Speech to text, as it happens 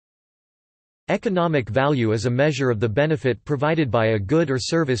Economic value is a measure of the benefit provided by a good or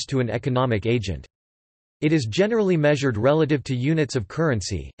service to an economic agent. It is generally measured relative to units of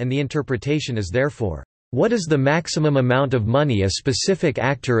currency, and the interpretation is therefore, what is the maximum amount of money a specific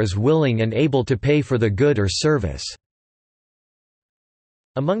actor is willing and able to pay for the good or service?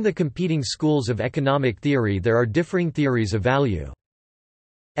 Among the competing schools of economic theory there are differing theories of value.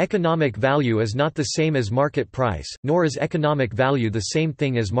 Economic value is not the same as market price, nor is economic value the same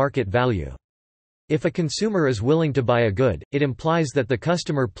thing as market value. If a consumer is willing to buy a good, it implies that the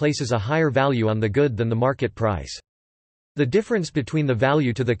customer places a higher value on the good than the market price. The difference between the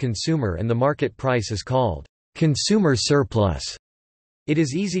value to the consumer and the market price is called consumer surplus. It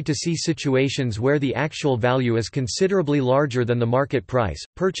is easy to see situations where the actual value is considerably larger than the market price.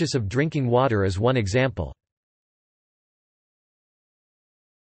 Purchase of drinking water is one example.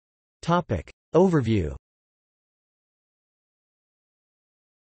 Topic overview.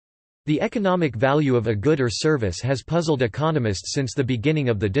 The economic value of a good or service has puzzled economists since the beginning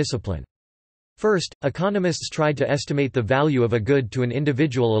of the discipline. First, economists tried to estimate the value of a good to an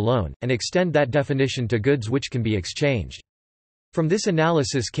individual alone, and extend that definition to goods which can be exchanged. From this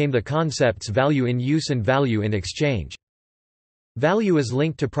analysis came the concepts value in use and value in exchange. Value is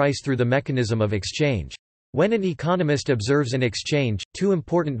linked to price through the mechanism of exchange. When an economist observes an exchange, two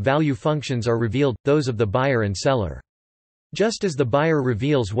important value functions are revealed, those of the buyer and seller. Just as the buyer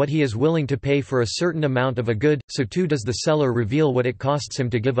reveals what he is willing to pay for a certain amount of a good, so too does the seller reveal what it costs him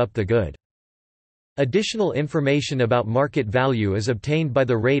to give up the good. Additional information about market value is obtained by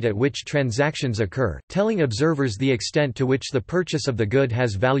the rate at which transactions occur, telling observers the extent to which the purchase of the good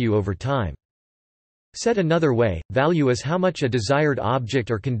has value over time. Said another way, value is how much a desired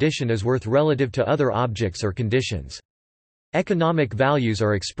object or condition is worth relative to other objects or conditions. Economic values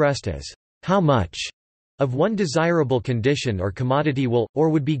are expressed as how much of one desirable condition or commodity will, or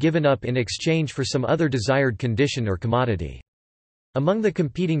would be given up in exchange for some other desired condition or commodity. Among the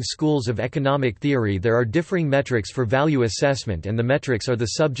competing schools of economic theory there are differing metrics for value assessment, and the metrics are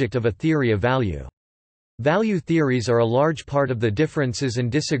the subject of a theory of value. Value theories are a large part of the differences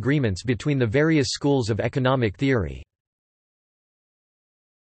and disagreements between the various schools of economic theory.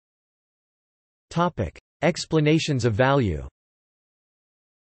 Topic: Explanations of value.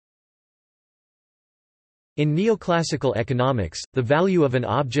 In neoclassical economics, the value of an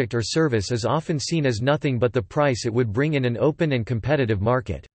object or service is often seen as nothing but the price it would bring in an open and competitive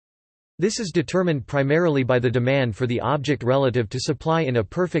market. This is determined primarily by the demand for the object relative to supply in a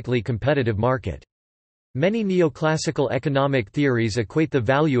perfectly competitive market. Many neoclassical economic theories equate the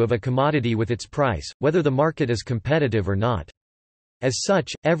value of a commodity with its price, whether the market is competitive or not. As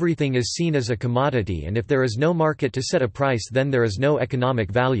such, everything is seen as a commodity, and if there is no market to set a price, then there is no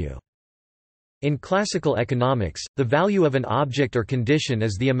economic value. In classical economics, the value of an object or condition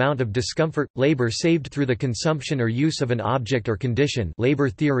is the amount of discomfort, labor saved through the consumption or use of an object or condition, labor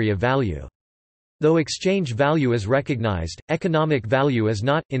theory of value. Though exchange value is recognized, economic value is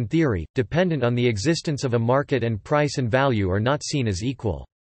not, in theory, dependent on the existence of a market, and price and value are not seen as equal.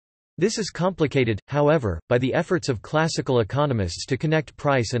 This is complicated, however, by the efforts of classical economists to connect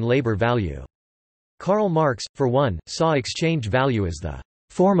price and labor value. Karl Marx, for one, saw exchange value as the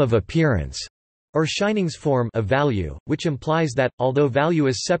form of appearance, or Scheiningsform of value, which implies that, although value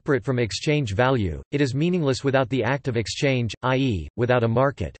is separate from exchange value, it is meaningless without the act of exchange, i.e., without a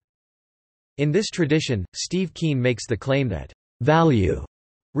market. In this tradition, Steve Keen makes the claim that value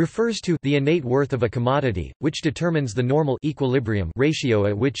refers to the innate worth of a commodity, which determines the normal equilibrium ratio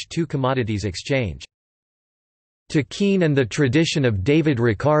at which two commodities exchange. To Keen and the tradition of David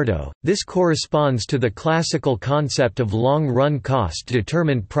Ricardo, this corresponds to the classical concept of long-run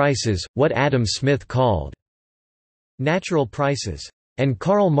cost-determined prices, what Adam Smith called natural prices, and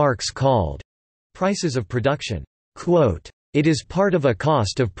Karl Marx called prices of production. Quote, "It is part of a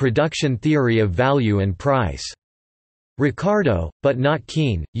cost of production theory of value and price." Ricardo, but not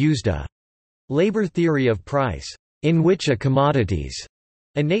Keen, used a labor theory of price, in which a commodity's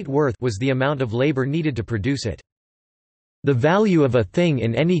innate worth was the amount of labor needed to produce it. The value of a thing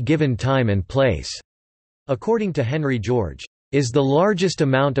in any given time and place, according to Henry George, is the largest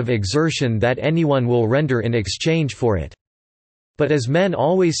amount of exertion that anyone will render in exchange for it. But as men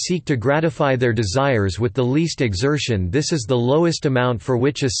always seek to gratify their desires with the least exertion, this is the lowest amount for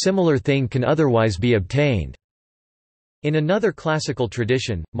which a similar thing can otherwise be obtained. In another classical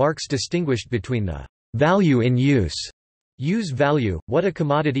tradition, Marx distinguished between the value in use value, what a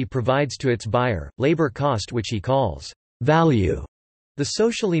commodity provides to its buyer, labor cost which he calls value, the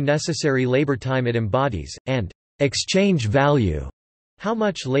socially necessary labor time it embodies, and exchange value, how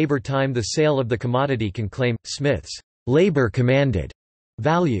much labor time the sale of the commodity can claim. Smith's labor commanded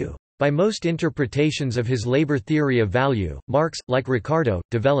value By most interpretations of his labor theory of value, Marx, like Ricardo,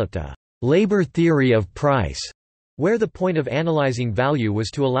 developed a labor theory of price, where the point of analyzing value was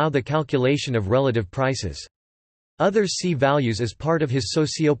to allow the calculation of relative prices. Others see values as part of his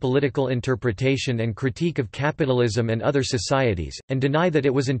socio-political interpretation and critique of capitalism and other societies, and deny that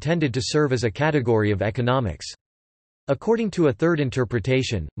it was intended to serve as a category of economics. According to a third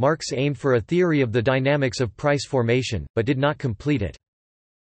interpretation, Marx aimed for a theory of the dynamics of price formation, but did not complete it.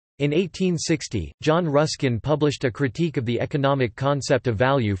 In 1860, John Ruskin published a critique of the economic concept of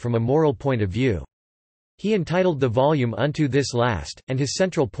value from a moral point of view. He entitled the volume Unto This Last, and his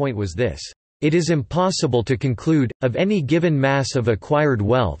central point was this: "It is impossible to conclude, of any given mass of acquired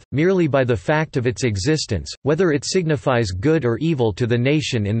wealth, merely by the fact of its existence, whether it signifies good or evil to the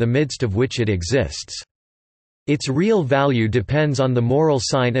nation in the midst of which it exists. Its real value depends on the moral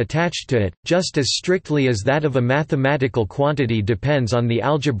sign attached to it, just as strictly as that of a mathematical quantity depends on the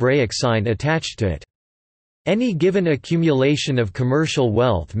algebraic sign attached to it. Any given accumulation of commercial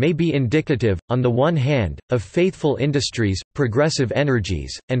wealth may be indicative, on the one hand, of faithful industries, progressive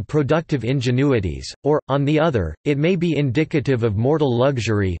energies, and productive ingenuities, or, on the other, it may be indicative of mortal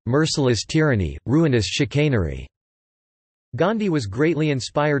luxury, merciless tyranny, ruinous chicanery." Gandhi was greatly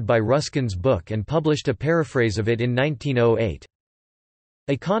inspired by Ruskin's book and published a paraphrase of it in 1908.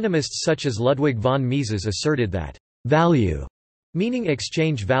 Economists such as Ludwig von Mises asserted that value, meaning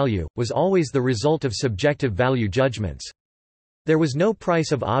exchange value, was always the result of subjective value judgments. There was no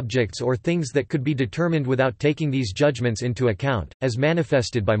price of objects or things that could be determined without taking these judgments into account, as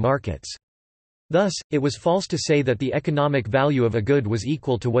manifested by markets. Thus, it was false to say that the economic value of a good was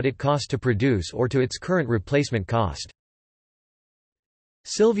equal to what it cost to produce or to its current replacement cost.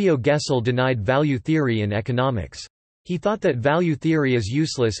 Silvio Gesell denied value theory in economics. He thought that value theory is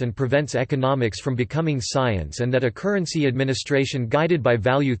useless and prevents economics from becoming science, and that a currency administration guided by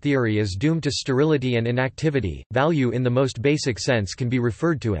value theory is doomed to sterility and inactivity. Value in the most basic sense can be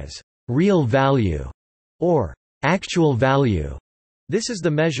referred to as real value or actual value. This is the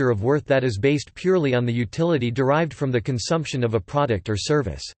measure of worth that is based purely on the utility derived from the consumption of a product or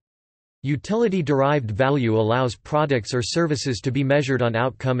service. Utility-derived value allows products or services to be measured on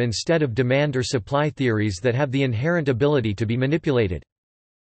outcome instead of demand or supply theories that have the inherent ability to be manipulated.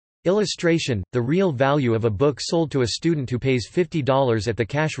 Illustration: the real value of a book sold to a student who pays $50 at the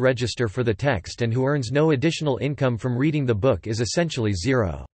cash register for the text and who earns no additional income from reading the book is essentially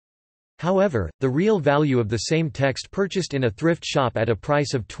zero. However, the real value of the same text purchased in a thrift shop at a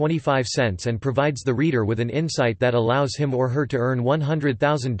price of 25 cents and provides the reader with an insight that allows him or her to earn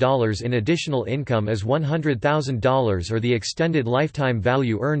 $100,000 in additional income is $100,000 or the extended lifetime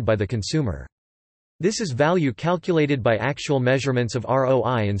value earned by the consumer. This is value calculated by actual measurements of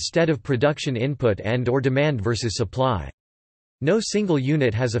ROI instead of production input and/or demand versus supply. No single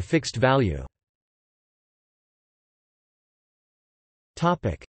unit has a fixed value.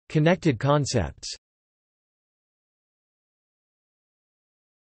 Connected concepts.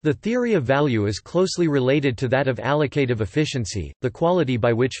 The theory of value is closely related to that of allocative efficiency, the quality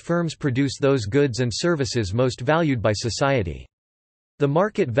by which firms produce those goods and services most valued by society. The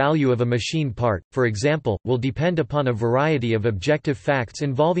market value of a machine part, for example, will depend upon a variety of objective facts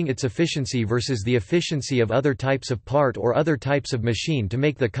involving its efficiency versus the efficiency of other types of part or other types of machine to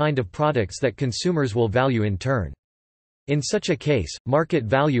make the kind of products that consumers will value in turn. In such a case, market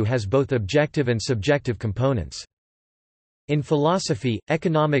value has both objective and subjective components. In philosophy,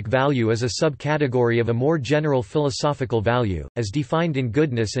 economic value is a subcategory of a more general philosophical value, as defined in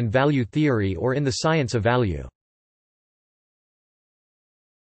goodness and value theory or in the science of value.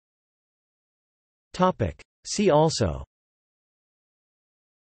 See also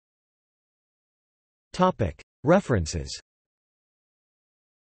References